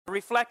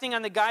reflecting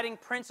on the guiding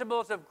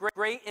principles of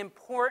great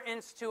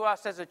importance to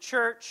us as a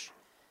church.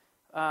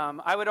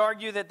 I would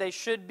argue that they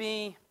should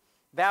be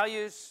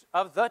values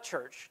of the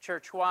church,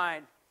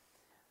 church-wide.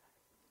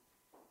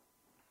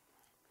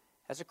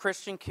 As a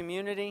Christian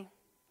community,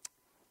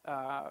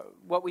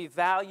 what we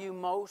value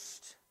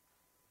most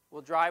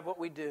will drive what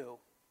we do.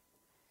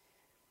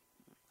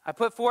 I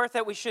put forth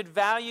that we should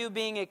value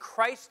being a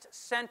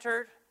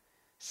Christ-centered,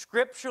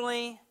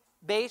 scripturally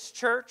based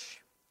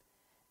church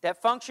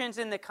that functions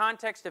in the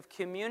context of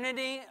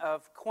community,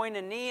 of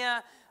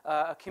koinonia,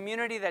 a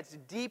community that's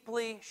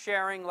deeply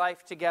sharing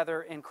life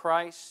together in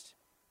Christ,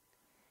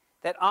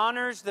 that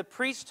honors the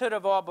priesthood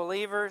of all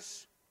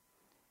believers,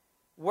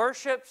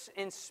 worships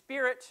in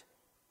spirit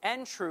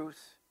and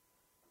truth,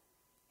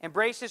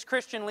 embraces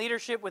Christian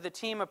leadership with a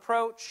team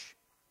approach,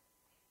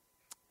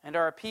 and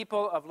are a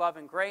people of love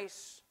and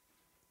grace,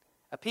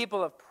 a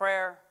people of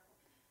prayer,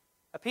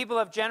 a people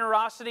of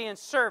generosity and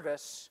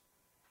service,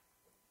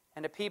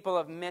 and a people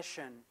of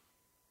mission.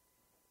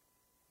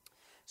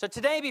 So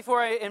today, before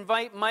I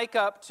invite Mike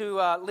up to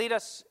lead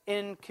us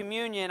in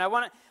communion, I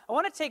want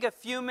to take a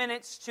few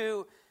minutes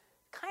to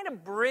kind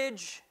of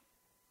bridge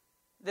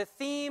the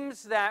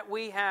themes that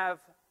we have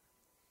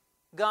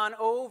gone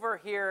over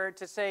here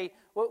to say,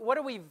 what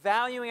are we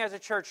valuing as a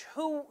church?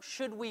 Who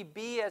should we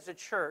be as a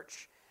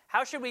church?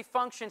 How should we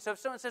function? So if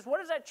someone says,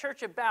 what is that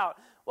church about?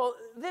 Well,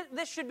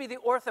 this should be the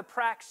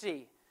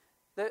orthopraxy,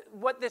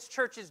 what this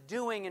church is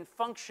doing and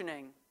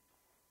functioning.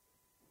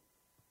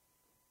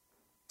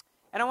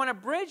 And I want to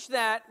bridge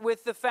that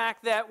with the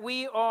fact that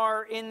we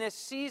are in this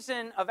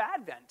season of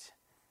Advent,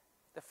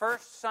 the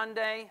first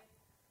Sunday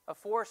of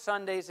 4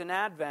 Sundays in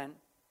Advent.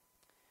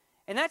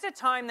 And that's a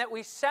time that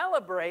we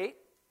celebrate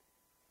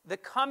the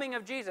coming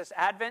of Jesus.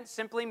 Advent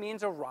simply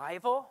means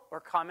arrival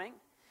or coming.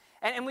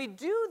 And we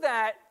do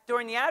that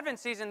during the Advent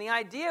season. The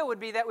idea would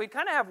be that we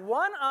kind of have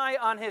one eye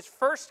on his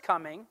first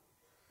coming.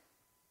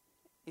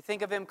 You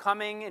think of him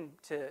coming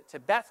to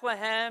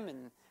Bethlehem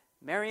and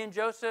Mary and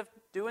Joseph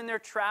doing their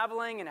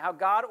traveling and how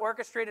God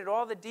orchestrated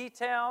all the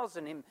details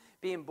and him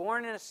being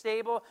born in a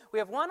stable. We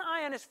have one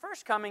eye on his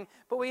first coming,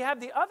 but we have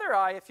the other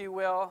eye, if you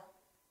will,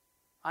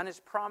 on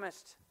his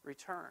promised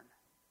return,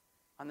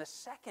 on the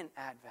second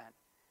Advent.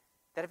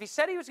 That if he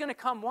said he was going to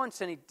come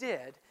once, and he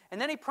did,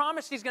 and then he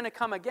promised he's going to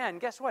come again,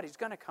 guess what? He's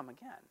going to come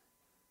again.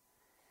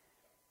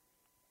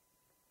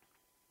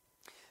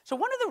 So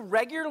one of the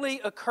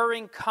regularly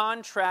occurring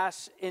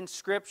contrasts in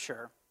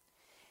Scripture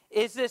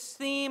is this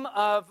theme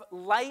of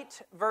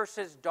light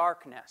versus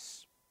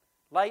darkness.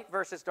 Light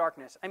versus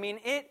darkness. I mean,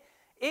 it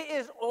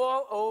is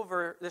all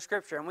over the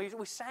Scripture, and we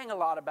sang a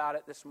lot about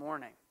it this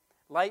morning.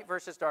 Light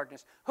versus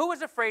darkness. Who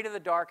was afraid of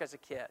the dark as a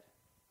kid?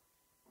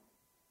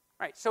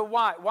 Right, so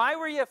why? Why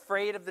were you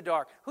afraid of the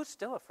dark? Who's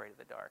still afraid of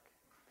the dark?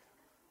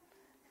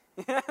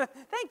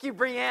 Thank you,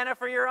 Brianna,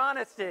 for your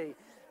honesty.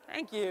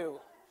 Thank you.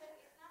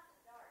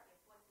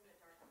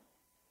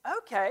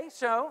 Okay,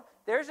 so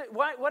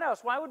what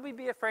else? Why would we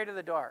be afraid of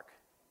the dark?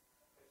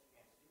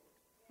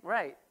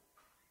 Right.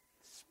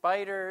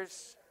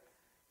 Spiders,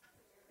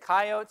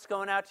 coyotes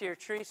going out to your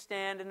tree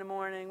stand in the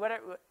morning.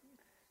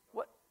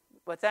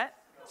 What's that?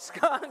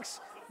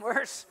 Skunks.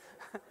 Worse.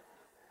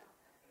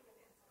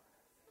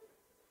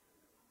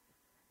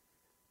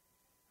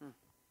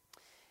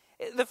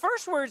 The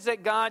first words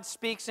that God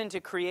speaks into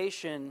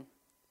creation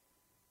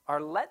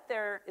are let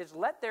there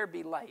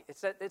be light.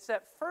 It's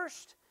that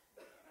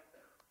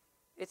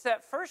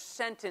first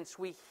sentence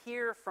we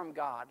hear from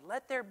God.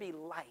 Let there be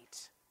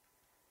light.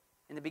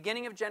 In the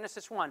beginning of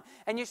Genesis 1.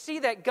 And you see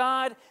that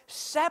God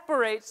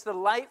separates the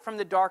light from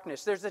the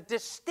darkness. There's a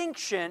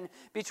distinction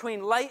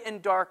between light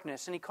and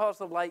darkness, and he calls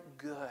the light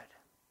good.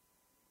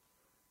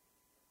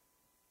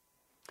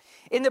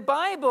 In the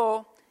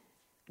Bible,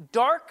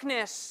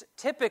 darkness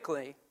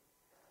typically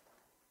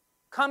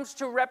comes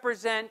to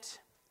represent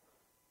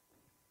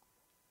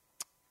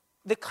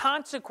the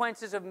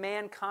consequences of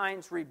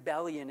mankind's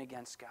rebellion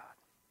against God.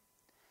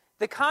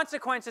 The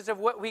consequences of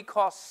what we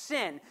call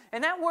sin.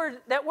 And that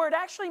word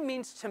actually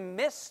means to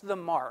miss the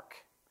mark.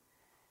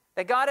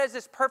 That God has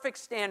this perfect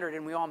standard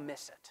and we all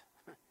miss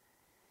it.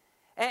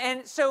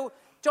 And so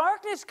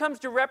darkness comes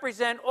to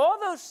represent all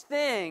those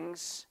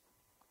things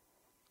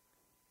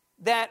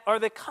that are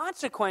the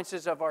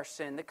consequences of our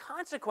sin, the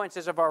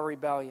consequences of our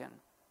rebellion.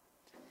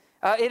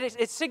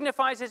 It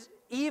signifies as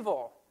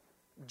evil,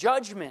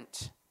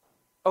 judgment,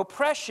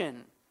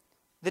 oppression,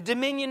 the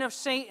dominion of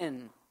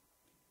Satan,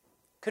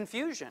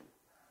 confusion,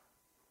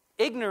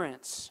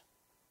 ignorance,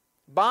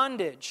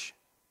 bondage,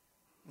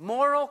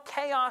 moral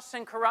chaos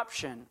and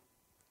corruption,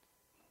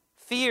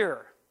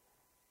 fear,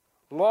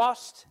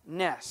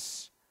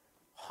 lostness,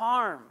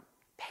 harm,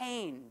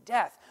 pain,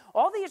 death.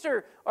 All these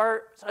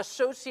are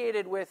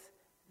associated with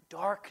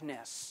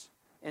darkness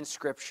in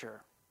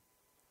Scripture.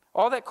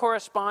 All that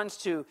corresponds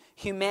to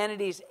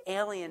humanity's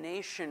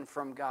alienation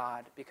from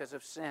God because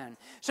of sin.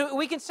 So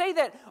we can say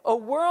that a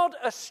world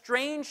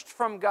estranged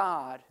from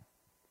God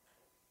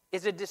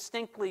is a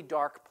distinctly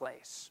dark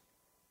place.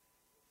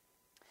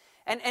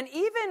 And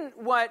even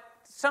what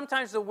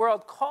sometimes the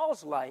world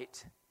calls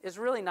light is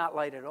really not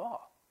light at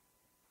all.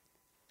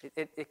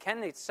 It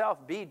can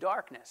itself be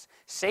darkness.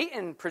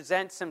 Satan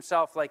presents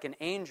himself like an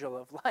angel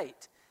of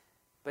light,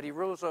 but he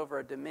rules over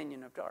a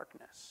dominion of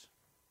darkness.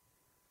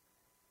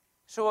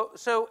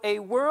 So a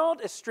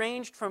world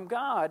estranged from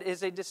God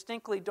is a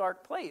distinctly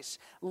dark place.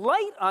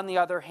 Light, on the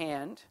other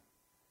hand,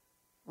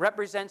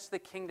 represents the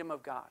kingdom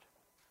of God.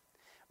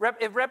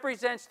 It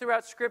represents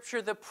throughout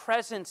Scripture the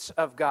presence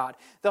of God,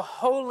 the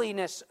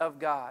holiness of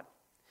God,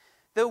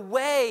 the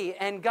way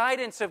and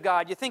guidance of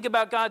God. You think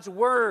about God's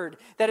Word,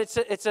 that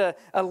it's a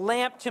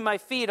lamp to my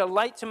feet, a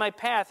light to my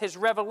path, His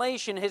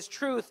revelation, His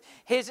truth,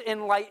 His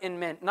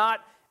enlightenment.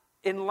 Not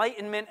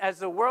enlightenment as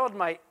the world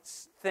might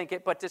think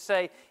it, but to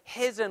say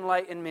His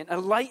enlightenment.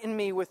 Enlighten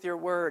me with your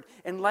Word.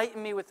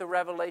 Enlighten me with the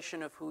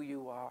revelation of who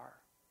you are.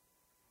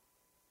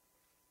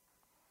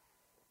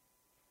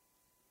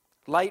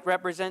 Light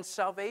represents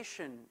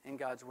salvation in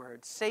God's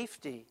Word,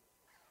 safety.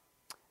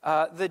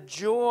 The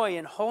joy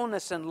and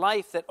wholeness and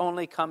life that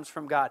only comes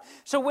from God.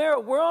 So where a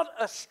world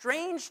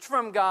estranged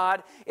from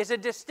God is a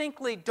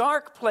distinctly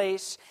dark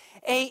place,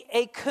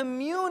 a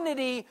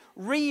community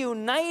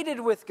reunited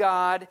with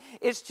God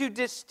is to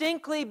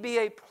distinctly be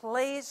a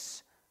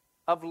place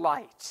of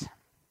light.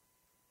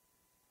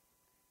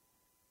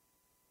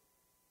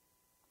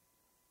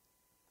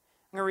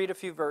 I'm going to read a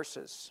few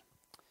verses.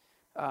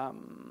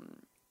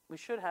 We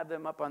should have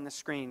them up on the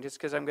screen just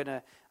because I'm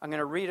going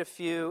to read a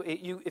few.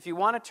 If you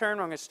want to turn,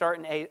 I'm going to start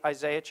in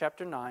Isaiah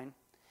chapter 9.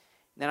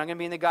 Then I'm going to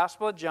be in the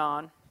Gospel of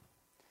John.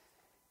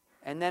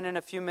 And then in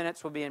a few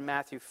minutes we'll be in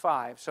Matthew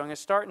 5. So I'm going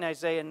to start in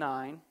Isaiah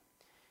 9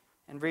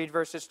 and read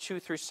verses 2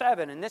 through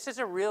 7. And this is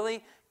a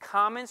really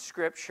common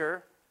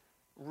scripture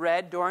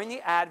read during the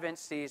Advent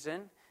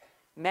season.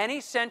 Many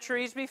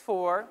centuries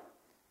before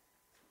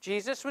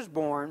Jesus was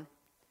born,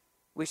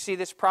 we see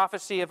this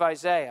prophecy of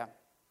Isaiah.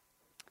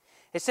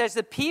 It says,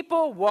 the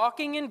people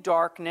walking in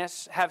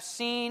darkness have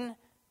seen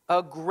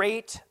a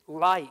great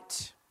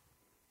light.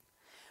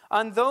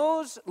 On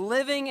those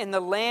living in the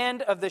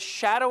land of the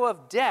shadow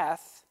of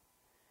death,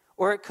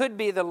 or it could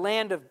be the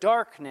land of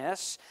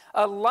darkness,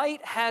 a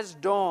light has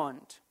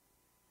dawned.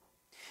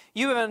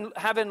 You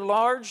have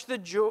enlarged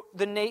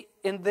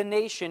the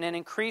nation and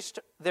increased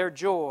their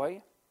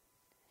joy.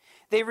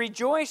 They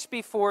rejoice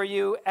before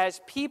you as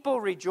people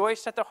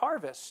rejoice at the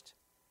harvest,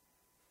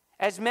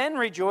 as men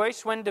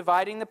rejoice when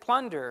dividing the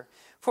plunder.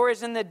 For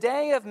as in the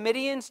day of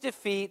Midian's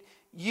defeat,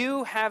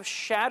 you have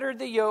shattered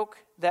the yoke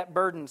that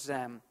burdens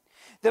them,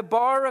 the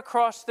bar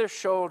across their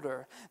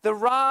shoulder, the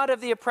rod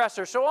of the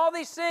oppressor. So all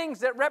these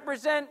things that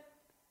represent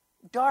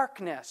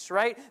darkness,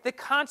 right? The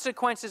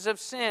consequences of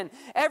sin.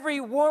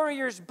 Every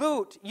warrior's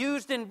boot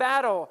used in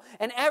battle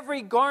and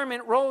every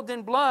garment rolled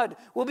in blood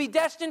will be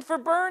destined for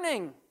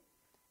burning.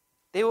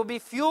 They will be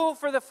fuel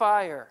for the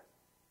fire.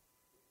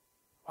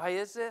 Why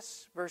is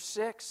this? Verse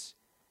 6,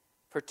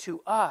 for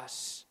to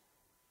us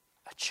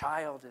a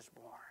child is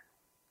born.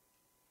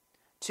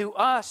 To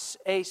us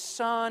a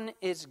son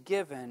is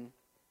given,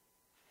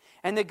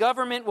 and the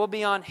government will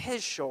be on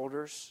his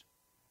shoulders.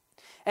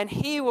 And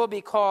he will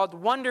be called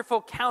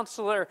Wonderful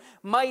Counselor,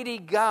 Mighty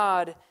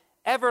God,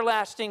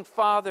 Everlasting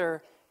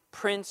Father,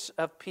 Prince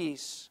of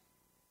Peace.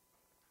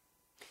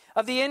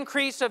 Of the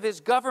increase of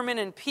his government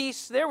and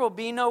peace there will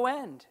be no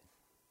end.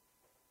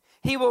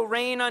 He will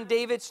reign on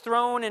David's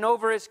throne and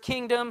over his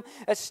kingdom,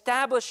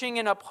 establishing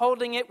and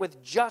upholding it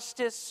with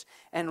justice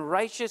and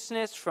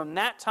righteousness from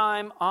that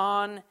time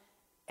on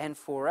and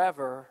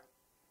forever.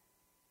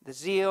 The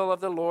zeal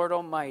of the Lord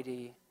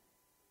Almighty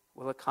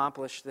will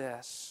accomplish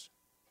this.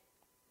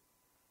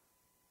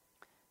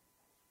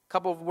 A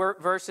couple of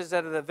verses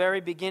out of the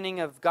very beginning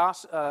of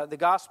the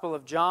Gospel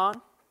of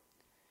John.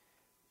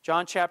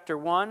 John chapter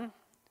 1.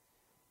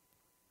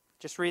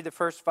 Just read the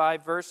first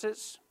 5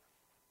 verses.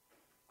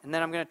 And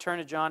then I'm going to turn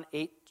to John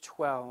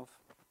 8:12.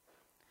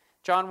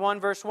 John 1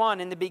 verse 1.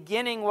 In the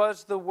beginning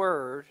was the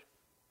Word.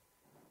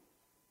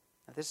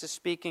 Now, this is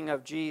speaking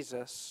of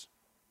Jesus.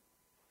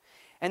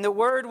 And the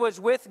Word was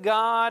with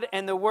God,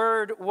 and the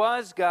Word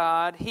was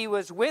God. He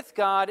was with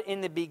God in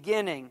the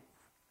beginning.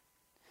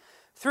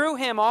 Through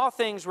him all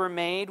things were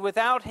made.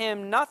 Without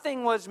him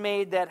nothing was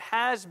made that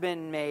has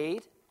been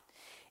made.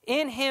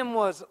 In him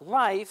was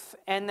life,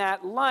 and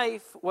that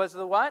life was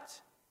the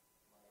what?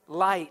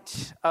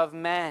 Light of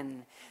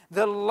men.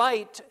 The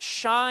light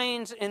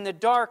shines in the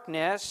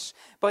darkness,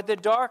 but the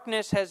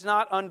darkness has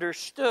not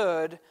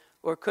understood,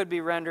 or could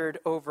be rendered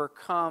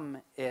overcome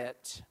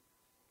it.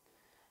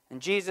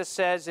 And Jesus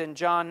says in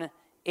John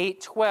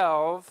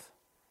 8:12,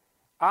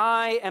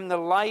 I am the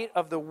light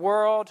of the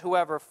world.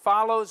 Whoever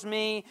follows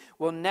me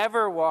will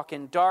never walk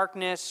in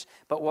darkness,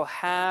 but will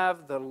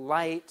have the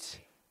light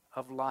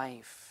of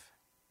life.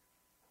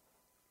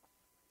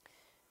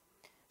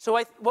 So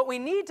what we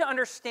need to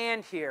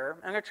understand here,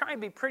 I'm going to try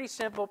and be pretty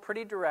simple,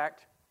 pretty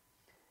direct.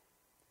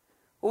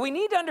 What we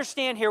need to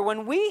understand here,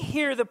 when we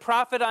hear the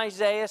prophet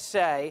Isaiah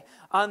say,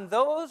 on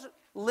those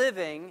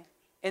living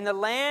in the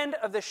land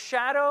of the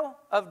shadow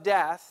of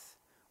death,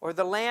 or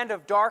the land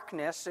of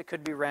darkness, it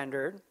could be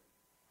rendered,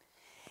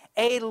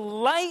 A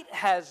light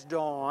has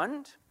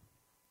dawned.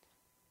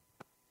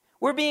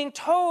 We're being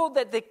told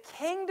that the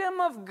kingdom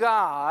of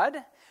God,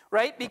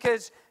 right?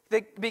 Because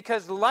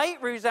light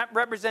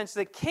represents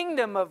the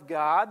kingdom of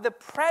God, the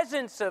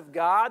presence of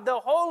God, the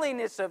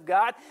holiness of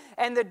God,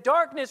 and the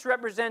darkness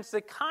represents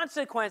the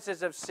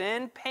consequences of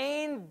sin,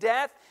 pain,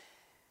 death.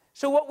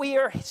 So what we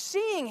are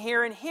seeing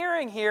here and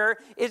hearing here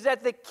is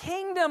that the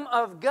kingdom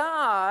of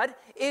God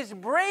is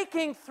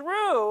breaking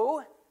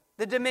through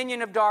the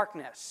dominion of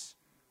darkness.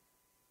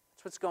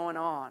 That's what's going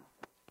on.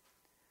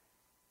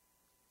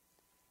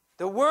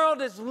 The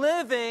world is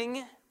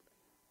living,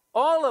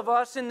 all of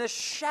us, in the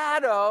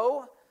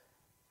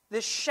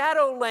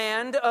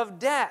shadowland of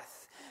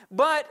death.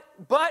 But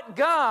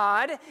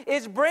God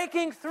is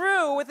breaking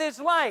through with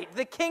His light.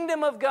 The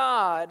kingdom of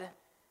God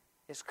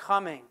is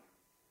coming.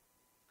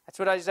 That's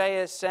what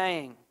Isaiah is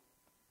saying.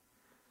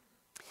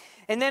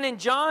 And then in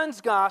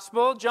John's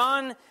gospel,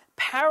 John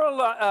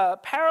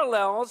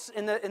parallels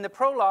in the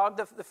prologue,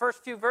 the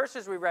first few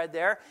verses we read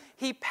there,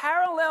 he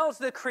parallels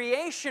the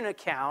creation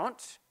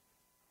account,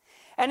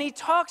 and he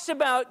talks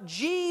about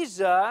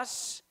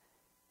Jesus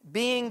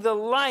being the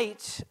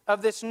light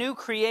of this new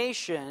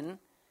creation,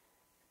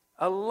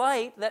 a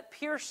light that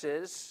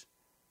pierces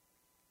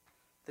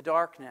the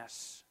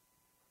darkness.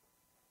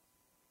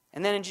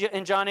 And then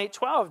in John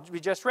 8:12, we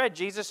just read,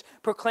 Jesus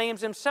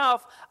proclaims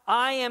Himself,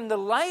 I am the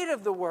light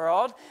of the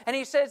world. And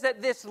He says that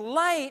this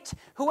light,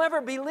 whoever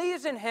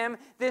believes in Him,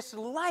 this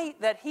light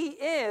that He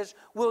is,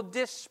 will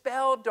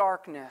dispel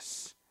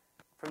darkness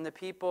from the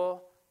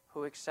people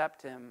who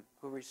accept Him,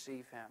 who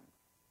receive Him.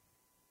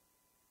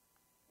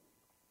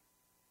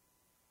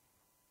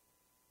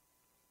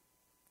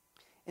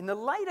 In the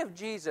light of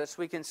Jesus,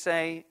 we can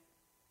say,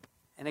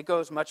 and it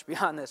goes much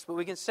beyond this, but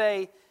we can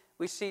say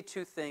we see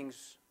two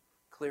things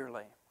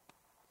clearly.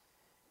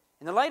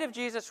 In the light of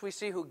Jesus, we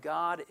see who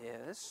God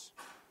is.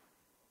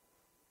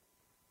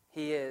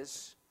 He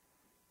is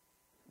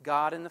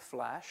God in the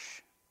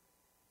flesh.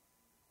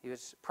 He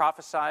was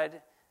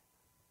prophesied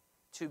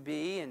to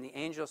be, and the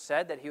angel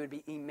said that He would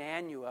be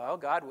Emmanuel,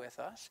 God with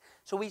us.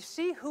 So we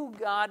see who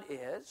God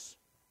is.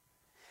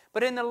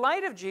 But in the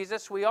light of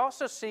Jesus, we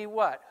also see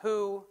what?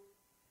 Who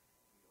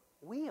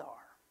we are.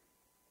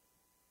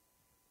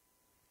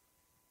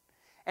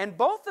 And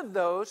both of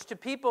those, to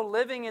people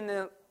living in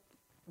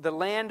the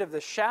land of the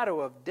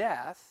shadow of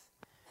death,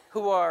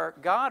 who are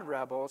God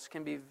rebels,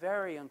 can be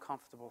very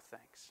uncomfortable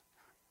things.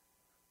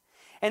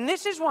 And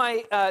this is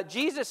why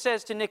Jesus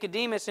says to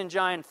Nicodemus in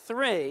John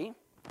 3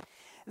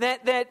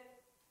 that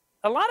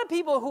a lot of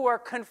people who are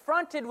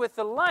confronted with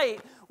the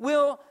light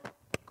will,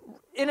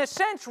 in a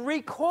sense,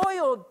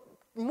 recoil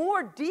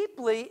more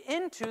deeply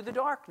into the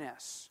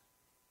darkness.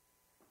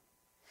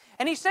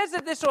 And He says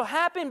that this will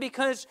happen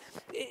because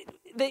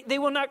they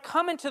will not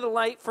come into the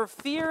light for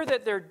fear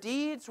that their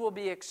deeds will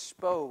be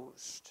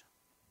exposed.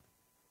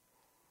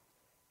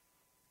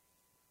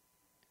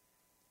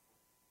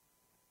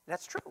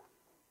 That's true.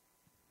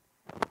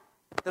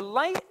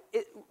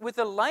 With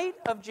the light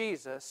of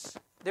Jesus,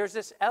 there's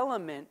this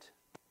element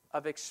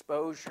of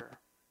exposure.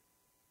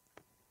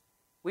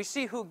 We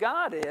see who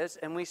God is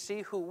and we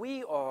see who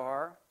we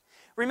are.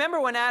 Remember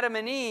when Adam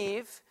and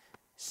Eve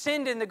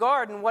sinned in the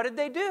garden, what did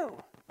they do?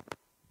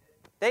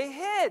 They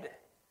hid.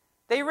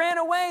 They ran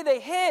away.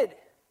 They hid.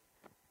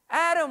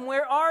 Adam,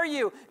 where are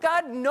you?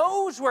 God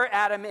knows where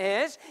Adam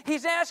is.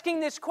 He's asking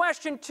this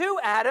question to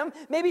Adam,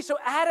 maybe so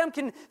Adam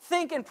can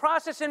think and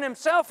process in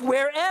himself,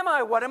 where am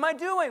I? What am I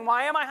doing?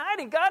 Why am I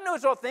hiding? God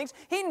knows all things.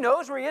 He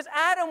knows where He is.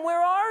 Adam,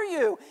 where are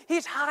you?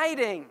 He's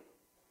hiding.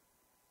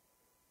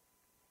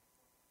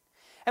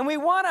 And we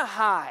want to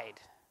hide.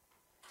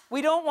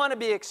 We don't want to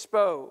be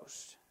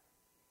exposed.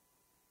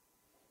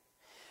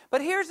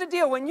 But here's the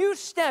deal. When you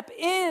step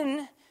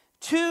in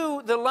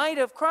to the light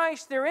of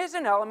Christ, there is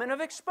an element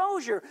of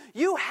exposure.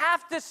 You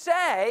have to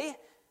say,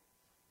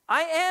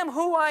 I am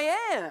who I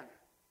am.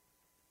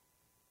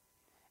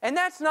 And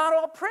that's not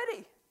all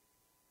pretty.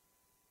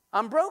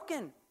 I'm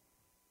broken.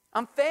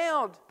 I've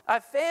failed.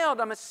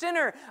 I'm a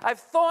sinner. I've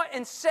thought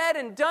and said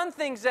and done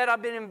things that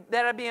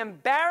I'd be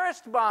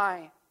embarrassed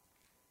by.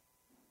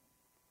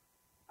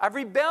 I've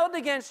rebelled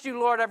against You,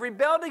 Lord. I've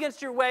rebelled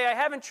against Your way. I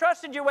haven't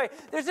trusted Your way.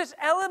 There's this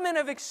element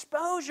of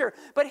exposure.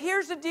 But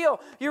here's the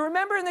deal. You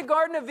remember in the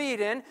Garden of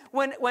Eden,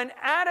 when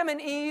Adam and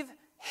Eve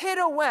hid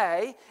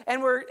away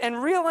and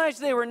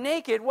realized they were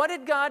naked, what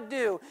did God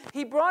do?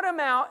 He brought them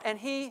out and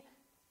He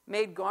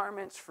made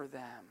garments for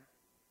them.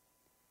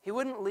 He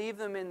wouldn't leave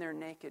them in their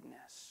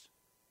nakedness.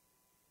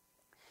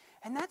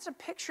 And that's a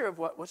picture of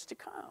what was to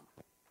come.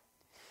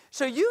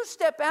 So you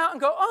step out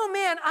and go, oh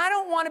man, I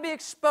don't want to be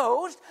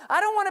exposed.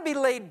 I don't want to be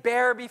laid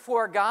bare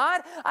before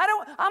God.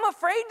 I'm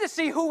afraid to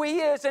see who He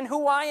is and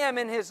who I am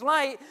in His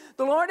light.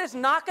 The Lord is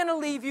not going to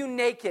leave you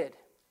naked.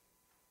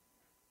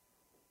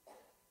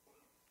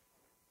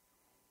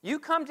 You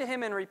come to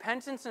Him in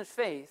repentance and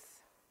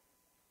faith,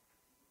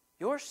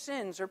 your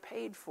sins are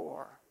paid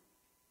for.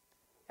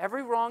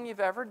 Every wrong you've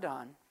ever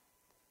done,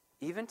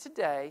 even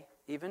today,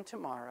 even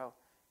tomorrow,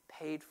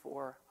 paid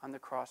for on the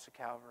cross of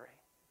Calvary.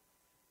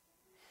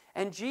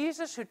 And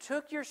Jesus, who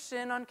took your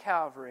sin on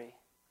Calvary,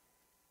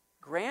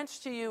 grants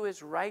to you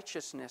his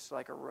righteousness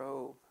like a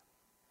robe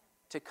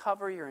to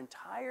cover your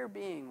entire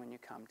being when you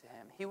come to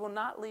him. He will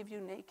not leave you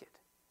naked.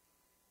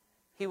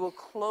 He will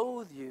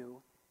clothe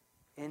you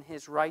in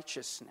his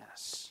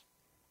righteousness.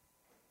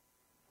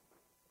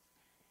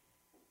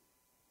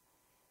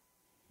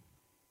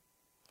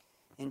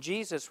 In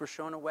Jesus, we're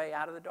shown a way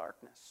out of the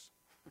darkness.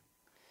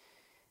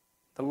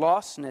 The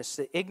lostness,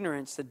 the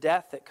ignorance, the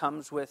death that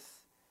comes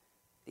with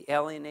the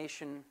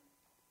alienation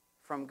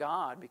from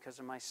God because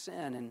of my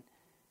sin. And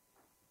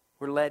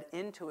we're led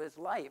into his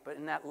light. But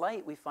in that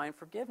light, we find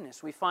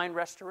forgiveness. We find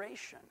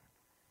restoration.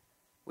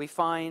 We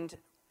find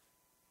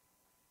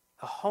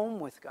a home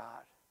with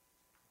God.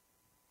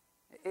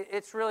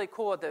 It's really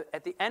cool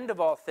at the end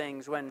of all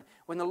things when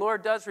the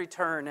Lord does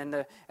return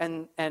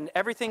and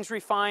everything's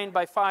refined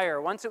by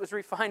fire. Once it was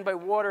refined by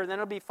water, then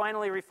it'll be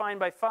finally refined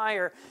by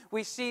fire.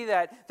 We see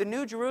that the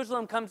New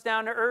Jerusalem comes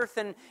down to earth,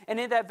 and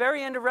in that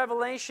very end of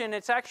Revelation,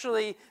 it's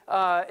actually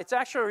a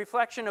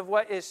reflection of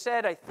what is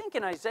said, I think,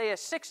 in Isaiah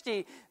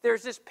 60.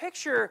 There's this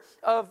picture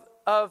of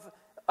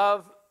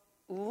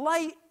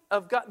light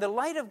of God, the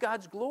light of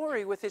God's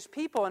glory with his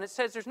people, and it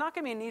says there's not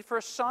going to be a need for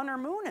a sun or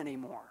moon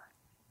anymore.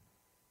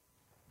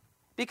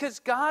 Because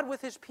God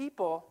with his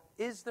people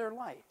is their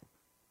light.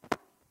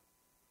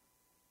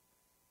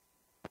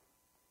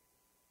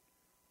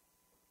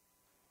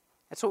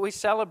 That's what we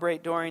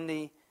celebrate during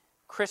the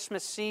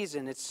Christmas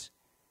season. It's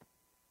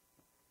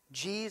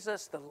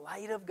Jesus, the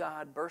light of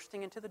God,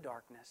 bursting into the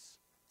darkness,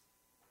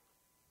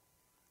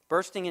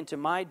 bursting into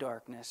my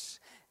darkness,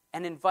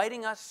 and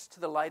inviting us to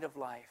the light of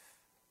life.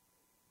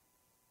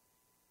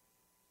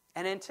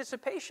 And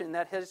anticipation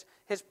that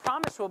his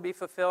promise will be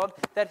fulfilled,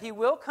 that he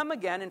will come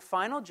again in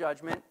final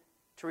judgment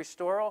to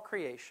restore all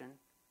creation.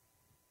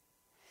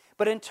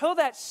 But until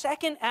that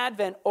second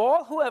advent,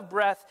 all who have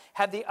breath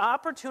have the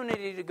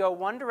opportunity to go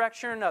one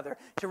direction or another,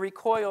 to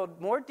recoil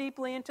more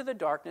deeply into the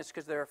darkness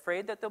because they're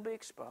afraid that they'll be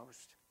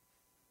exposed,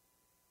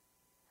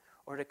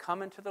 or to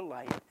come into the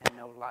light and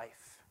know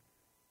life.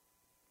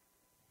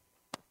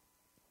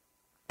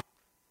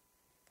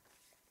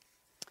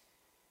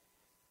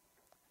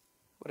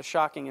 What a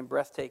shocking and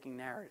breathtaking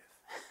narrative.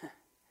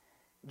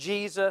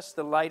 Jesus,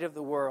 the light of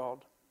the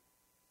world.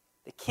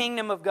 The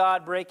kingdom of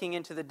God breaking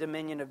into the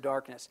dominion of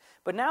darkness.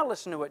 But now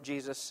listen to what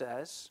Jesus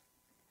says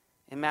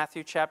in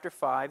Matthew chapter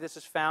 5. This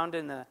is found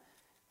in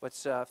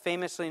what's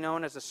famously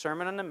known as the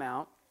Sermon on the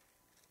Mount.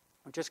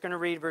 I'm just going to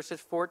read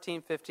verses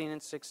 14, 15,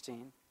 and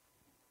 16.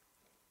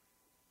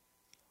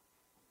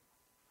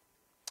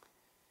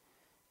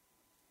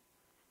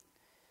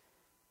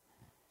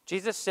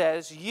 Jesus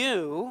says,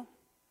 "You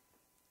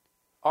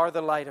are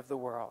the light of the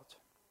world.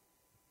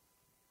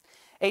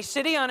 A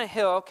city on a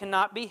hill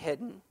cannot be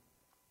hidden.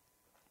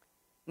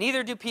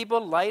 Neither do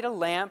people light a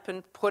lamp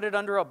and put it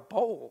under a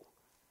bowl.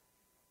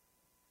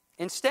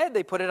 Instead,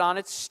 they put it on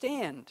its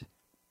stand,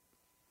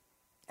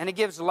 and it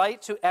gives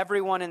light to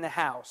everyone in the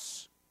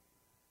house.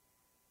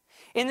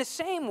 In the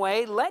same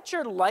way, let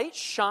your light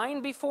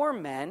shine before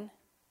men,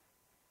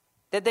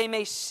 that they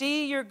may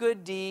see your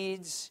good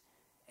deeds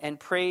and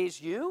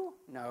praise you?"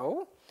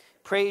 No,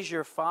 praise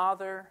your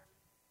Father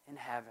in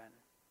heaven.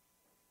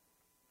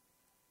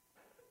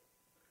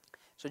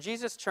 So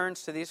Jesus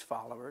turns to these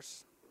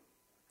followers.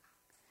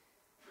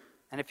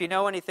 And if you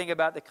know anything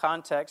about the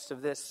context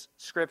of this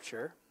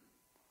scripture,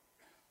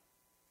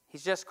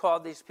 he's just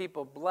called these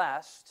people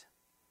blessed.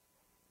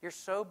 You're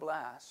so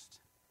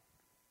blessed.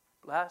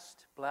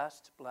 Blessed,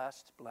 blessed,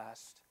 blessed,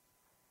 blessed.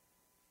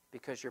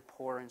 Because you're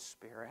poor in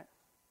spirit.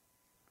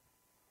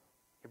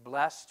 You're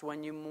blessed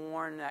when you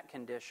mourn that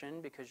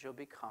condition because you'll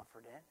be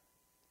comforted.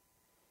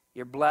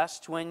 You're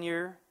blessed when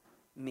you're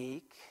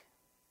meek.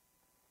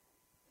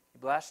 You're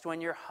blessed when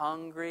you're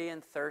hungry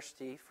and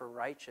thirsty for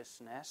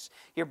righteousness.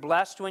 You're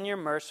blessed when you're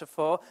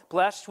merciful.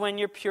 Blessed when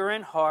you're pure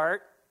in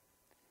heart.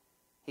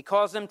 He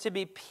calls them to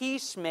be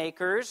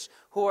peacemakers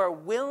who are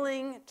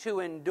willing to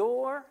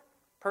endure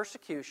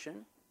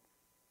persecution.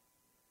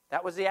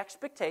 That was the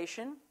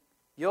expectation.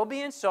 You'll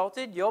be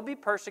insulted. You'll be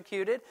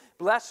persecuted.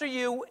 Blessed are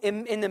you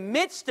in the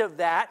midst of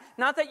that.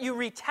 Not that you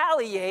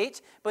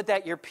retaliate, but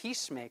that you're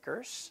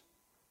peacemakers.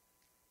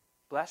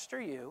 Blessed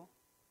are you.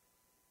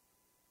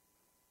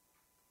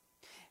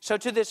 So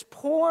to this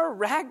poor,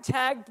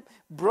 ragtag,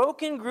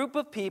 broken group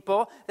of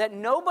people that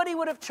nobody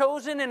would have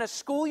chosen in a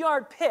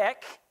schoolyard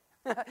pick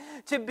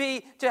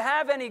to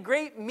have any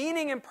great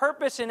meaning and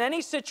purpose in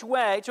any such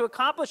way, to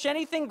accomplish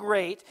anything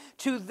great,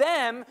 to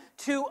them,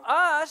 to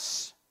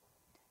us,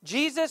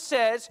 Jesus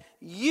says,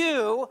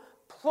 you,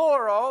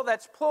 plural,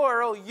 that's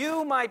plural,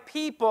 you, my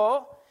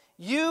people,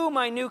 you,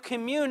 my new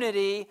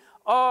community,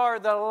 are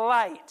the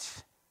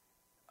light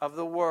of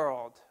the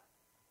world.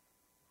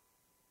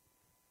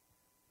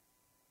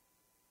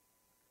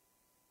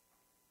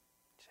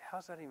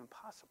 How's that even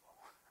possible?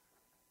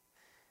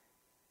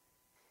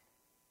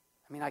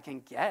 I mean, I can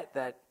get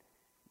that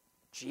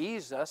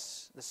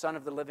Jesus, the Son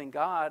of the living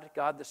God,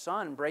 God the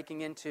Son,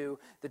 breaking into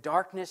the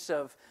darkness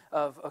of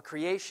a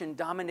creation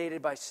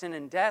dominated by sin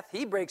and death.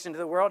 He breaks into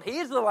the world. He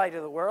is the light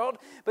of the world.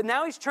 But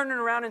now he's turning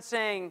around and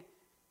saying,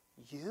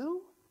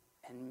 you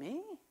and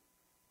me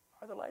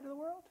are the light of the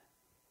world?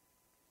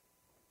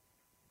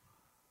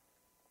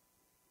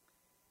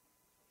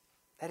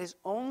 That is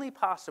only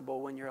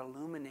possible when you're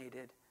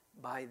illuminated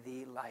by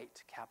the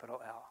light,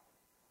 capital L.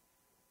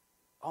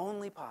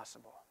 Only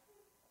possible.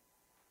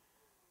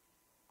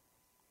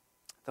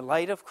 The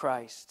light of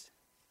Christ,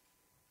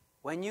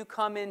 when you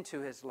come into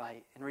his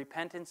light in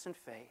repentance and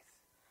faith,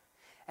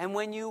 and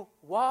when you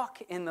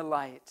walk in the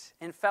light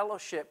in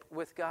fellowship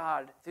with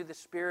God through the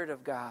Spirit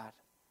of God.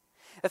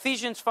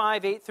 Ephesians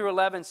 5, 8 through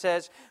 11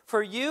 says,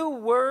 for you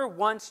were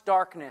once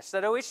darkness.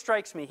 That always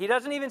strikes me. He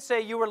doesn't even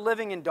say you were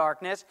living in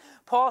darkness.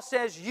 Paul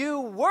says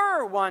you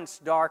were once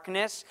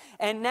darkness,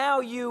 and now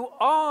you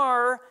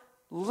are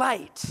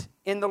light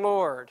in the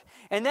Lord.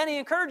 And then he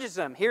encourages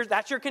them.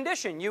 That's your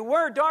condition. You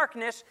were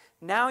darkness,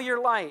 now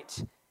you're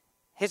light.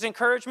 His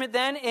encouragement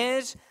then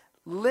is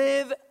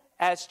live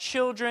as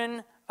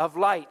children of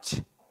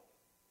light.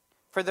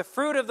 For the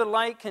fruit of the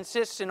light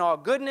consists in all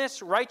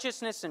goodness,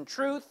 righteousness, and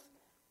truth,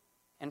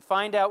 and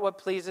find out what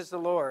pleases the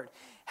Lord.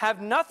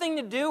 Have nothing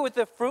to do with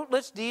the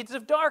fruitless deeds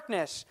of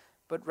darkness,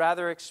 but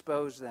rather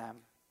expose them.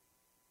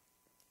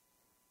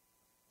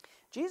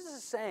 Jesus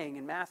is saying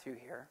in Matthew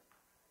here,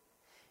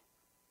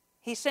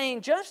 he's saying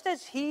just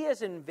as he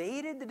has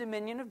invaded the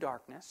dominion of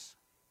darkness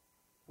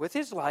with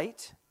his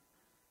light,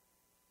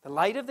 the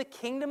light of the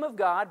kingdom of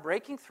God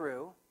breaking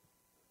through,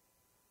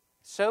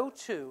 so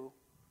too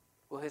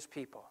will his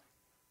people.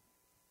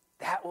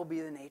 That will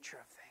be the nature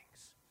of things.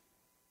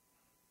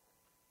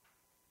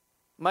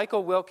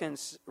 Michael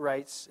Wilkins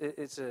writes,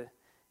 it's a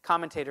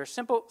commentator,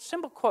 simple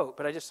quote,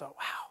 but I just thought,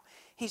 wow.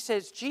 He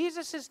says,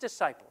 Jesus'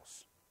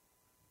 disciples.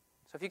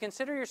 So if you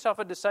consider yourself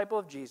a disciple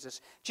of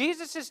Jesus,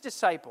 Jesus'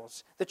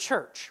 disciples, the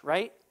church,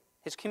 right?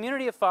 His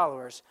community of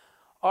followers,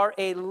 are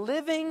a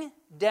living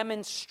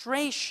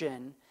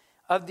demonstration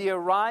of the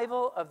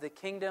arrival of the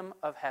kingdom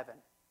of heaven.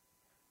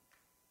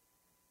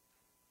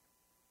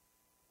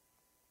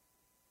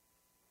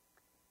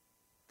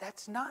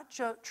 That's not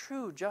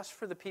true just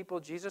for the people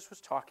Jesus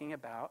was talking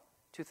about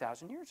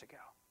 2,000 years ago.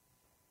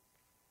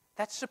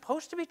 That's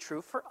supposed to be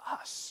true for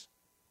us.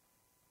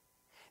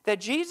 That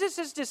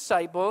Jesus'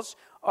 disciples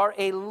are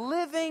a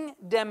living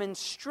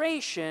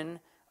demonstration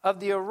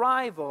of the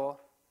arrival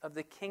of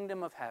the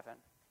kingdom of heaven.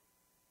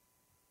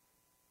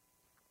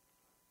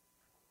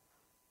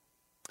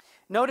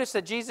 Notice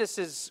that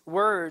Jesus'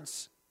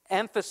 words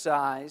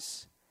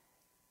emphasize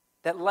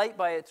that light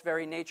by its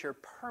very nature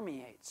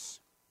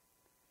permeates.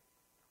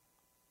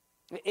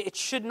 It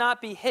should not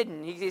be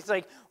hidden. He's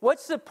like,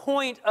 what's the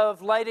point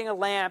of lighting a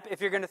lamp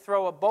if you're going to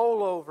throw a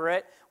bowl over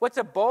it? What's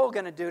a bowl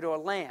going to do to a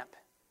lamp?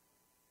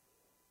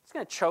 It's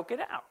going to choke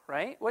it out,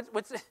 right?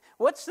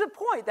 What's the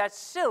point? That's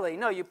silly.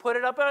 No, you put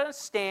it up on a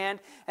stand,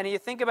 and you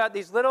think about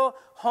these little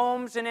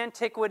homes in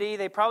antiquity.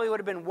 They probably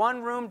would have been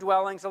one-room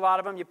dwellings, a lot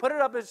of them. You put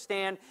it up as a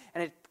stand,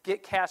 and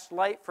it casts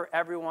light for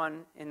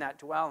everyone in that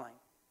dwelling.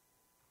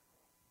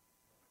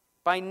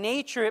 By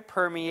nature it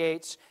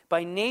permeates.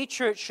 By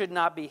nature it should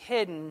not be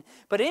hidden.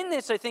 But in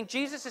this, I think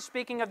Jesus is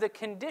speaking of the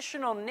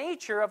conditional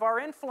nature of our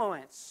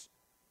influence.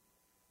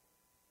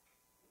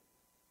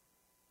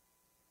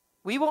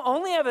 We will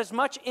only have as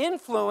much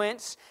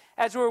influence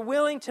as we're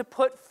willing to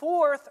put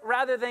forth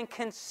rather than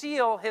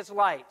conceal his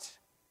light.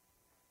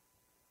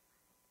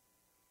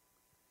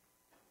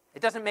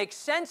 It doesn't make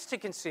sense to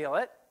conceal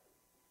it.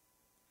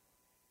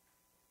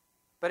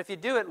 But if you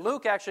do it,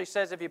 Luke actually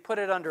says if you put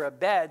it under a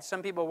bed,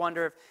 some people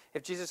wonder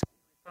if Jesus is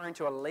referring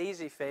to a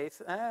lazy faith.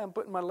 I'm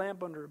putting my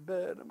lamp under a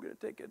bed. I'm going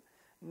to take a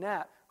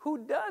nap.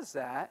 Who does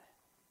that?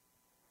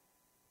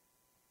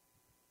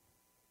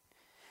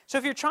 So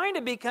if you're trying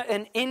to be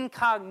an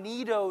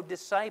incognito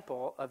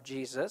disciple of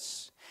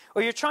Jesus,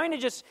 or you're trying to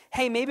just,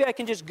 hey, maybe I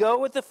can just go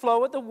with the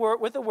flow with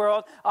the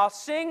world. I'll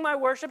sing my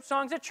worship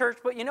songs at church,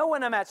 but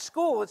when I'm at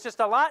school, it's just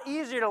a lot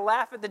easier to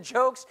laugh at the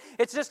jokes.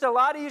 It's just a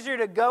lot easier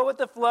to go with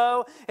the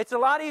flow. It's a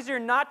lot easier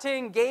not to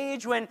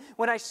engage when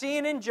I see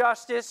an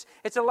injustice.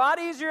 It's a lot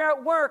easier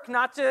at work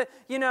not to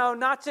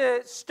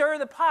stir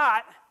the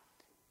pot.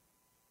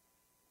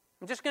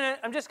 I'm just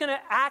gonna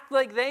act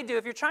like they do.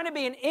 If you're trying to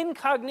be an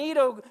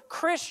incognito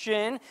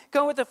Christian,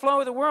 go with the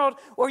flow of the world,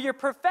 or you're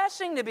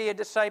professing to be a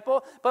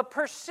disciple, but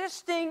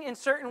persisting in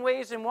certain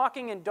ways and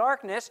walking in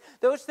darkness,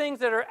 those things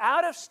that are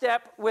out of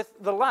step with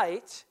the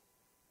light,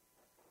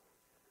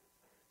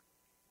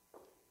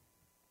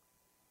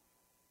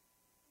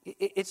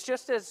 it's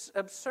just as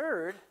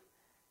absurd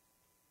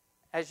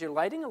as you're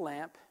lighting a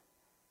lamp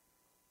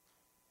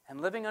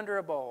and living under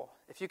a bowl.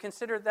 If you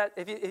consider that,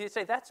 if you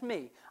say, that's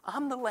me,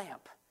 I'm the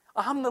lamp.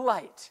 I'm the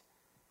light.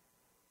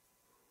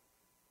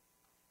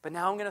 But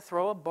now I'm going to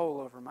throw a bowl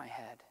over my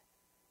head.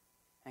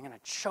 I'm going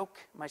to choke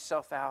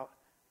myself out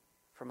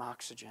from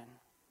oxygen.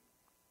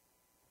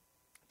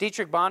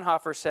 Dietrich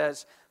Bonhoeffer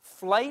says,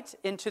 flight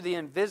into the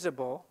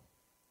invisible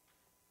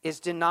is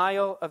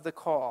denial of the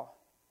call.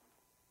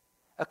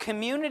 A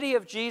community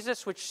of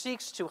Jesus which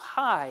seeks to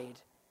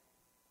hide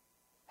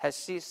has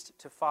ceased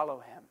to follow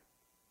him.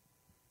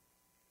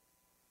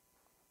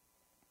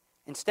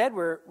 Instead,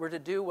 we're to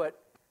do what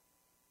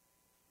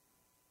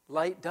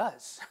light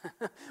does.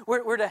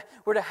 we're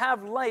to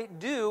have light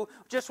do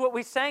just what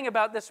we sang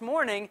about this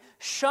morning.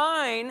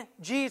 Shine,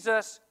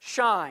 Jesus,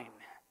 shine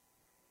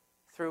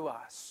through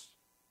us.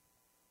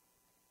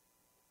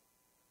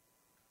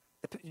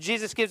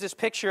 Jesus gives this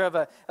picture of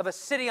a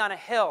city on a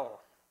hill.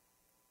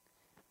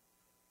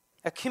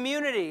 A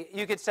community,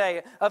 you could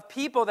say, of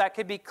people that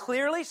could be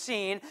clearly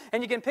seen,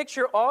 and you can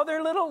picture all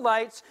their little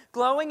lights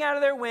glowing out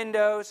of their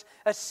windows.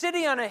 A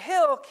city on a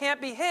hill can't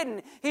be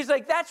hidden. He's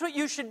like, that's what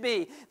you should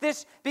be.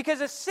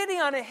 Because a city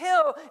on a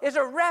hill is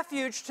a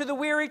refuge to the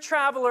weary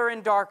traveler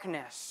in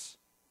darkness.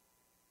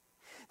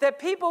 That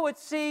people would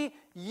see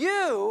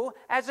you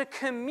as a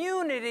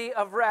community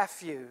of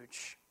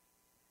refuge.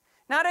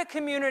 Not a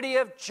community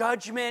of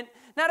judgment,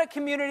 not a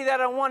community that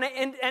I want to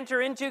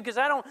enter into because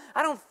I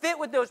don't fit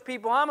with those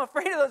people. I'm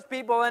afraid of those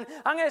people, and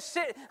I'm going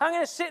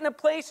to sit in a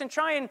place and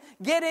try and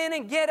get in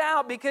and get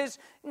out because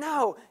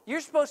no,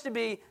 you're supposed to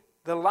be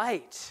the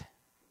light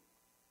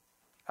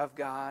of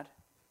God,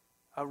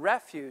 a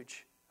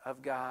refuge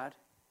of God.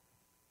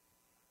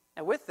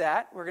 And with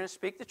that, we're going to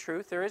speak the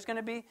truth. There is going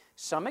to be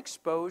some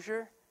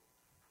exposure,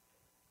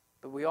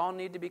 but we all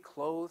need to be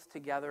clothed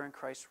together in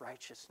Christ's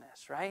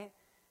righteousness, right?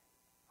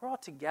 We're all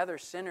together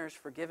sinners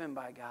forgiven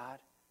by God,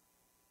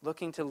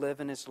 looking to live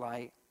in his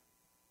light.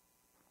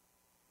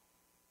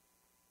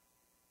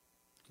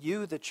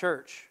 You, the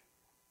church,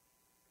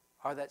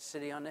 are that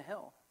city on the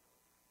hill.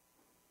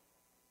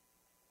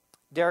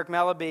 Derek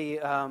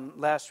Melleby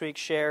last week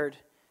shared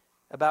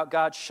about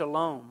God's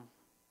shalom,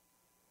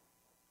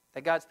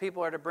 that God's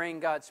people are to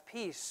bring God's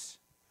peace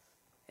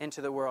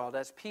into the world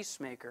as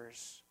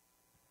peacemakers.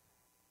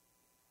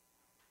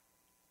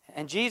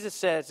 And Jesus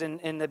says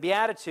in the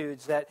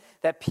Beatitudes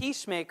that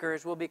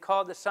peacemakers will be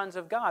called the sons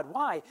of God.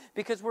 Why?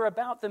 Because we're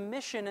about the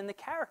mission and the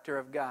character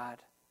of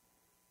God.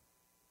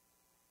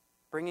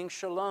 Bringing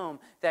shalom,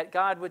 that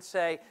God would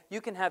say,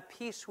 you can have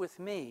peace with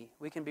me.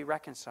 We can be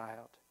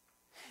reconciled.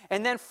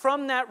 And then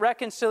from that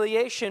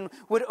reconciliation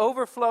would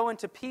overflow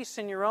into peace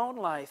in your own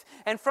life.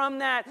 And from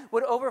that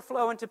would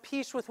overflow into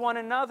peace with one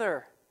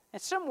another.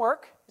 It's some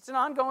work. It's an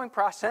ongoing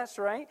process,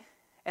 right?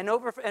 And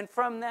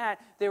from that,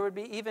 there would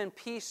be even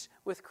peace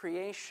with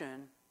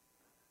creation.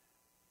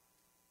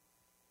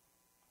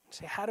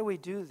 Say, how do we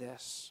do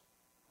this?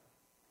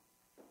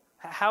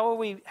 How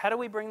do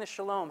we bring the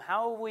shalom?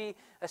 How are we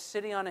a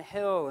city on a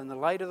hill in the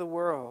light of the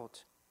world?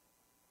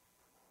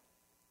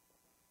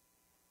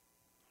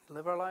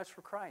 Live our lives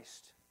for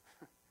Christ.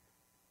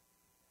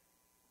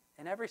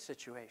 In every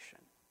situation.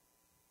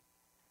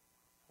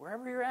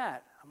 Wherever you're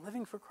at, I'm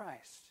living for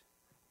Christ.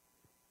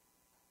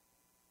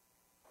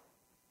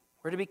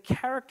 We're to be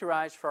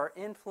characterized for our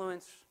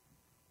influence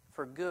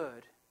for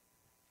good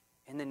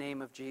in the name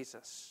of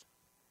Jesus.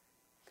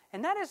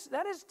 And that is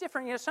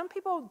different. You know, some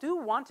people do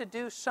want to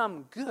do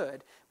some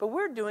good, but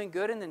we're doing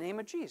good in the name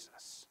of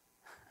Jesus.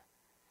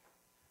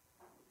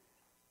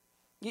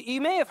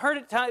 You may have heard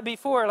it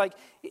before, like,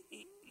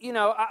 you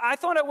know, I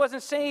thought I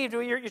wasn't saved.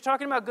 You're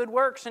talking about good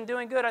works and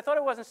doing good. I thought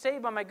I wasn't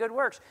saved by my good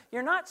works.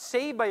 You're not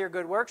saved by your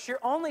good works. You're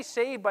only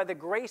saved by the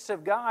grace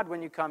of God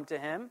when you come to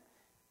him.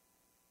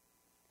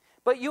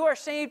 But you are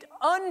saved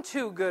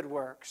unto good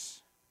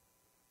works.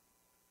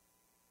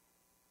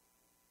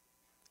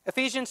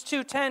 Ephesians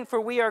 2:10, for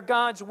we are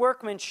God's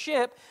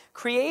workmanship,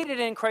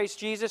 created in Christ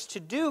Jesus to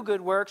do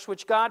good works,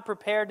 which God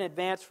prepared in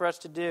advance for us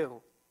to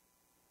do.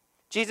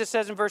 Jesus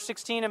says in verse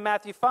 16 of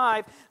Matthew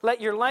 5, let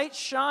your light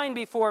shine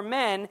before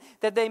men,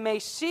 that they may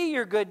see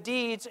your good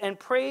deeds and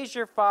praise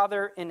your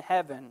Father in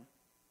heaven.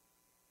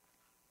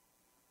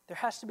 There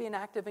has to be an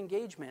active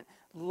engagement.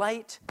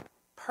 Light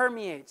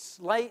permeates,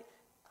 light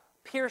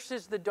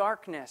pierces the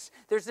darkness.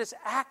 There's this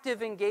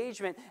active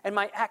engagement, and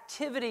my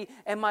activity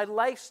and my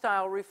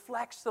lifestyle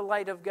reflects the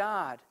light of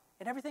God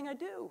in everything I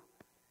do,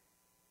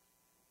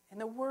 in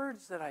the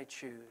words that I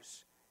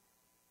choose,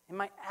 in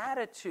my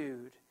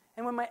attitude.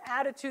 And when my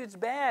attitude's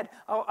bad,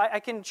 I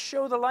can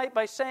show the light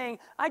by saying,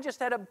 I just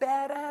had a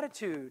bad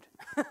attitude.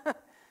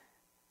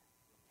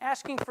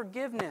 Asking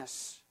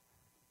forgiveness.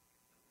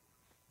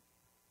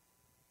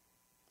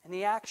 And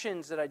the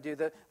actions that I do,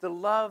 the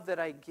love that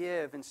I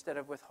give instead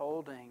of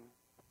withholding.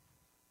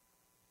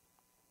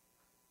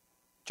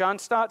 John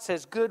Stott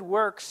says, good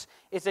works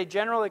is a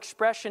general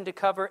expression to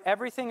cover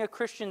everything a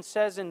Christian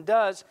says and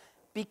does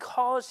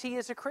because he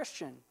is a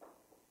Christian.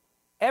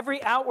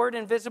 Every outward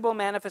and visible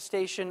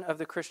manifestation of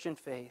the Christian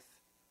faith.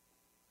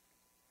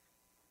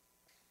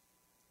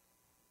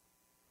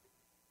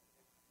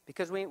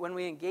 Because when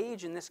we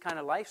engage in this kind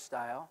of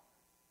lifestyle,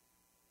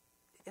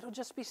 it'll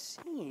just be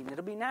seen.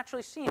 It'll be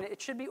naturally seen.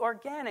 It should be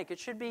organic. It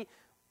should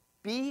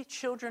be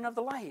children of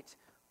the light.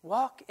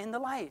 Walk in the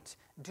light.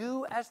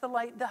 Do as the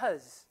light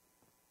does.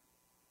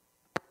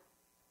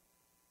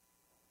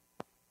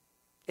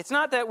 It's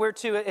not that we're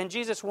to, and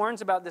Jesus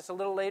warns about this a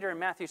little later in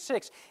Matthew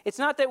 6, it's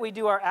not that we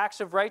do our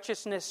acts of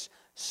righteousness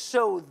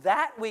so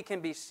that we can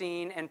be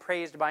seen and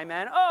praised by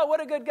men. Oh,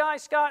 what a good guy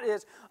Scott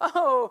is.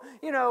 Oh,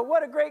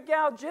 what a great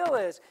gal Jill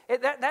is.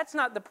 That's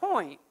not the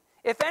point.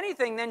 If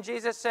anything, then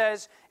Jesus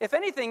says, if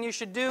anything, you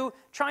should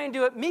try and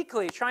do it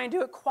meekly, try and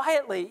do it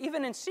quietly,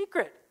 even in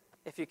secret,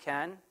 if you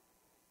can.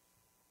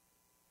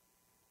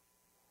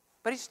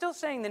 But he's still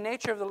saying the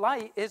nature of the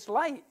light is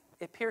light.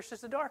 It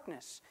pierces the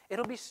darkness.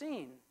 It'll be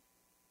seen.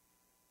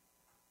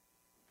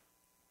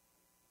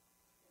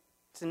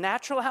 It's a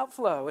natural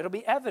outflow. It'll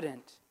be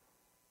evident.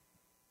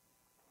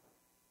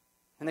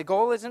 And the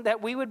goal isn't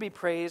that we would be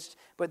praised,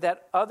 but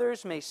that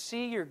others may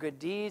see your good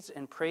deeds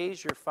and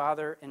praise your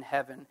Father in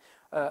heaven.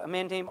 A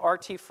man named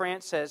R.T.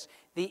 France says,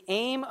 the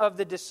aim of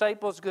the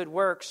disciples' good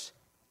works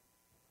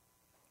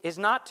is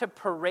not to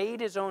parade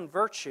his own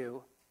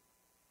virtue,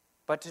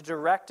 but to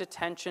direct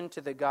attention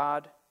to the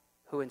God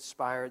who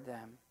inspired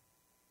them.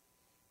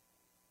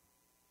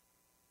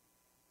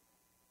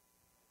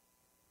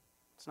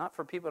 It's not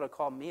for people to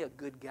call me a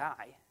good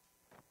guy.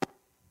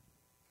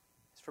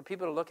 It's for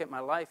people to look at my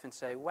life and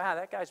say, wow,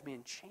 that guy's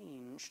being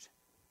changed.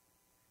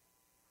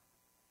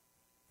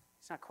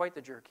 He's not quite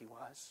the jerk he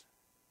was.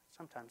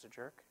 Sometimes a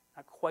jerk.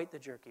 Not quite the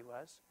jerk he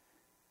was.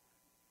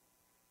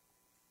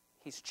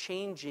 He's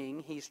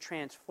changing. He's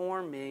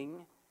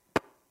transforming.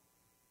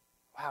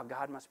 Wow,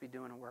 God must be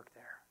doing a work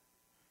there.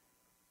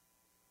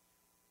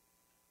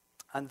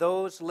 On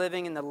those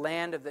living in the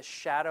land of the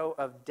shadow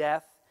of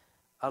death,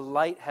 a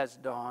light has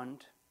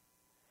dawned.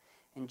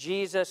 And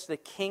Jesus, the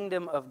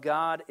kingdom of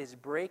God, is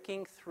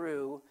breaking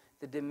through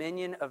the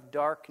dominion of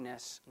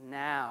darkness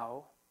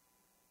now.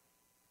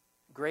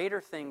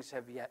 Greater things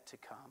have yet to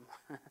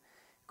come.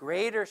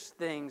 Greater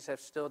things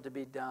have still to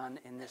be done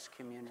in this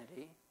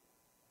community.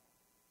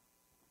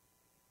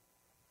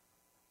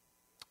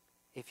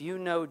 If you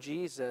know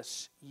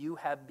Jesus, you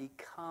have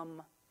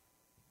become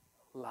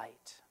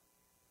light.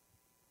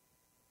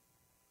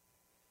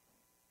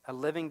 A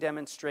living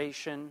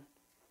demonstration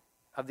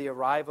of the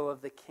arrival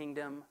of the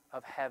kingdom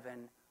of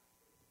heaven.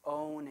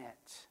 Own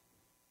it.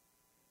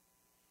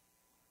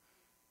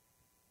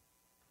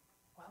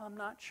 Well, I'm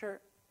not sure.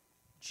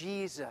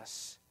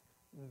 Jesus,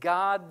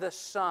 God the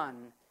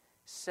Son,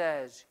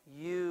 says,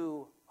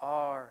 you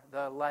are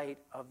the light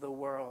of the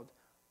world.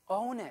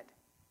 Own it.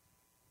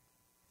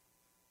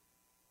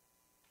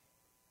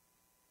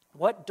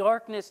 What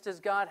darkness does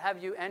God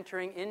have you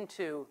entering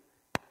into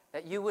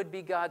that you would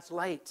be God's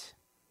light?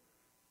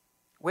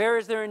 Where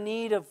is there a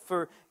need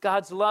for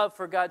God's love,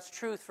 for God's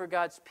truth, for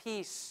God's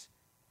peace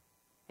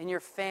in your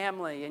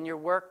family, in your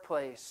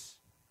workplace,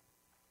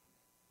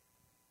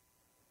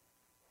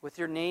 with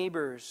your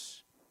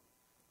neighbors?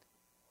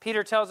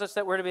 Peter tells us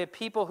that we're to be a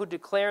people who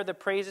declare the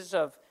praises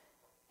of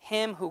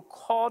Him who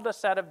called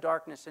us out of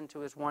darkness into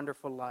His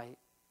wonderful light.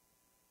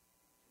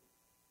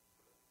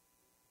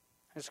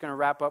 I'm just going to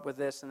wrap up with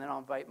this, and then I'll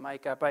invite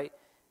Mike up.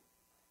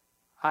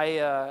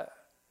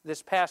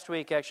 This past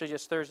week, actually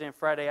just Thursday and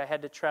Friday, I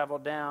had to travel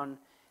down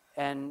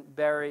and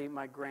bury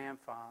my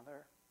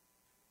grandfather.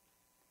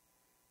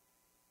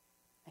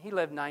 He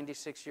lived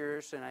 96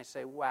 years, and I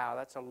say, wow,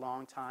 that's a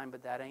long time,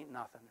 but that ain't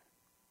nothing.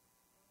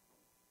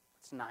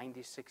 It's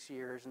 96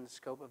 years in the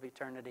scope of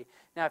eternity.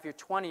 Now, if you're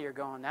 20, you're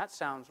going, that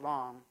sounds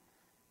long.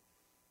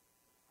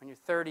 When you're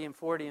 30 and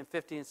 40 and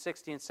 50 and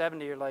 60 and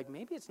 70, you're like,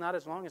 maybe it's not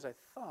as long as I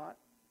thought.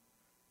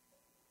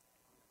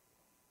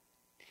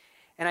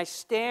 And I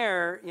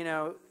stare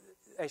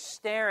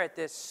at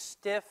this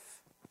stiff,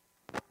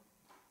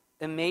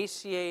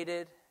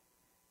 emaciated,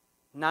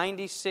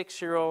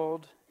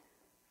 96-year-old,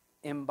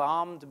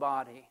 embalmed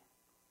body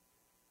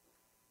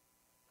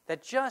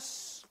that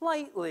just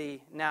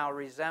slightly now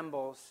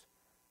resembles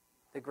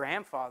the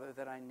grandfather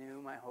that I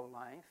knew my whole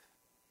life.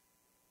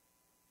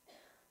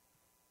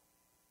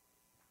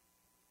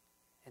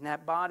 And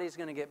that body's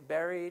going to get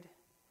buried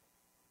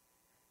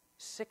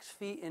 6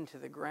 feet into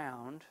the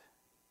ground.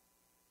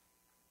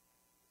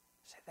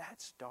 Say,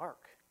 that's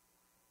dark.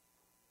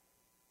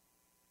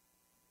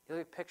 You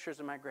look at pictures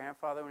of my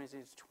grandfather when he was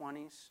in his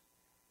 20s.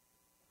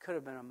 Could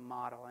have been a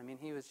model. I mean,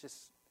 he was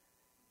just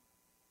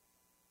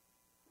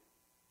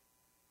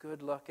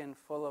good looking,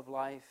 full of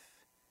life.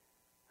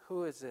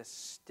 Who is this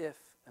stiff,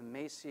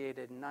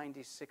 emaciated,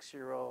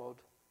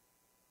 96-year-old,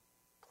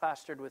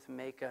 plastered with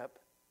makeup,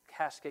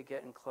 casket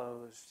getting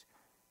closed,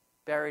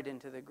 buried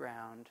into the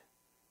ground?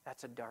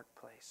 That's a dark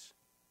place.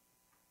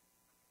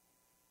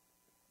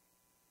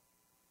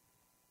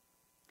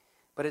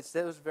 But it's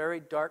those very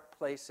dark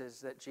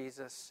places that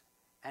Jesus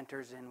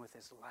enters in with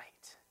His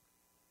light.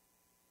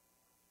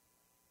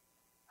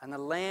 On the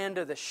land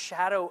of the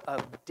shadow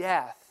of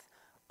death,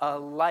 a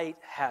light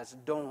has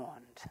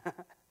dawned.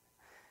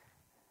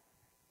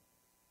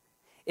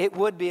 It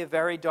would be a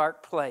very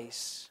dark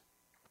place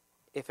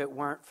if it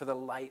weren't for the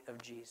light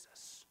of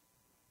Jesus.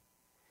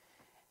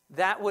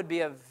 That would be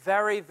a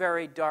very,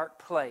 very dark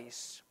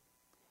place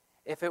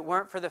if it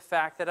weren't for the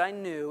fact that I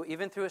knew,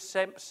 even through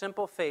a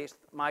simple faith,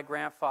 my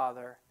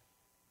grandfather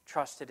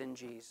trusted in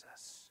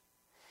Jesus.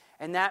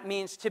 And that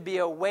means to be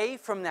away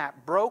from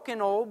that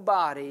broken old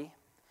body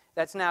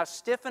that's now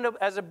stiffened up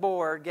as a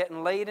board,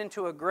 getting laid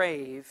into a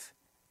grave.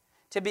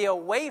 To be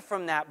away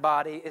from that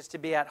body is to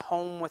be at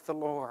home with the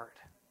Lord.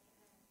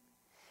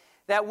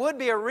 That would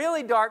be a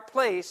really dark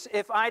place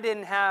if I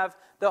didn't have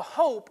the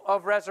hope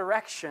of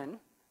resurrection.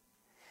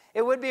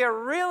 It would be a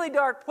really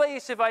dark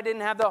place if I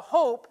didn't have the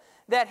hope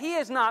that He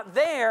is not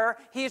there,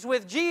 He's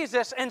with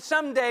Jesus, and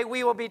someday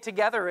we will be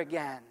together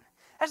again.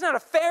 That's not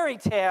a fairy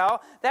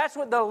tale. That's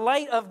what the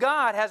light of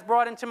God has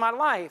brought into my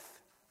life.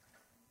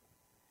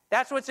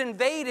 That's what's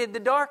invaded the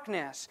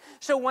darkness.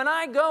 So when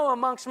I go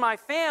amongst my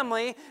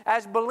family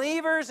as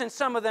believers, and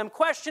some of them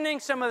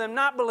questioning, some of them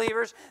not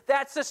believers,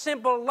 that's the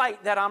simple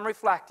light that I'm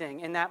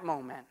reflecting in that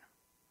moment.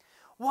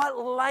 What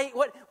light,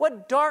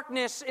 what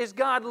darkness is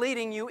God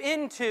leading you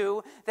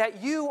into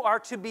that you are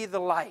to be the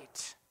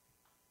light?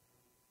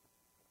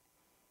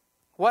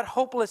 What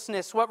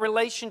hopelessness, what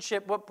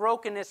relationship, what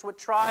brokenness, what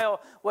trial,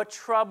 what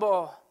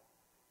trouble,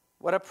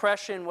 what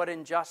oppression, what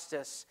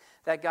injustice,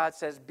 that God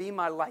says, be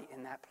my light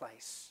in that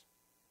place.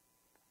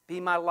 Be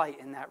my light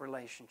in that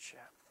relationship.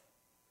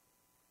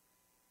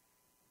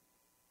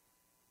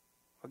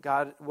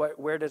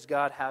 Where does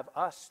God have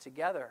us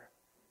together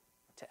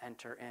to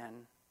enter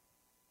in?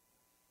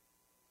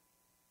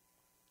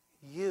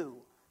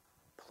 You,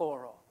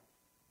 plural.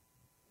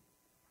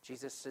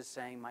 Jesus is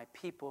saying, my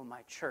people,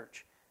 my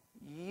church,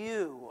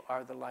 you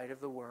are the light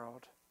of the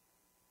world.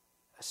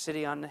 A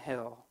city on the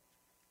hill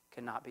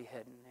cannot be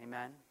hidden.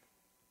 Amen?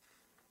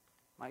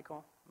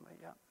 Michael?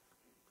 Yeah.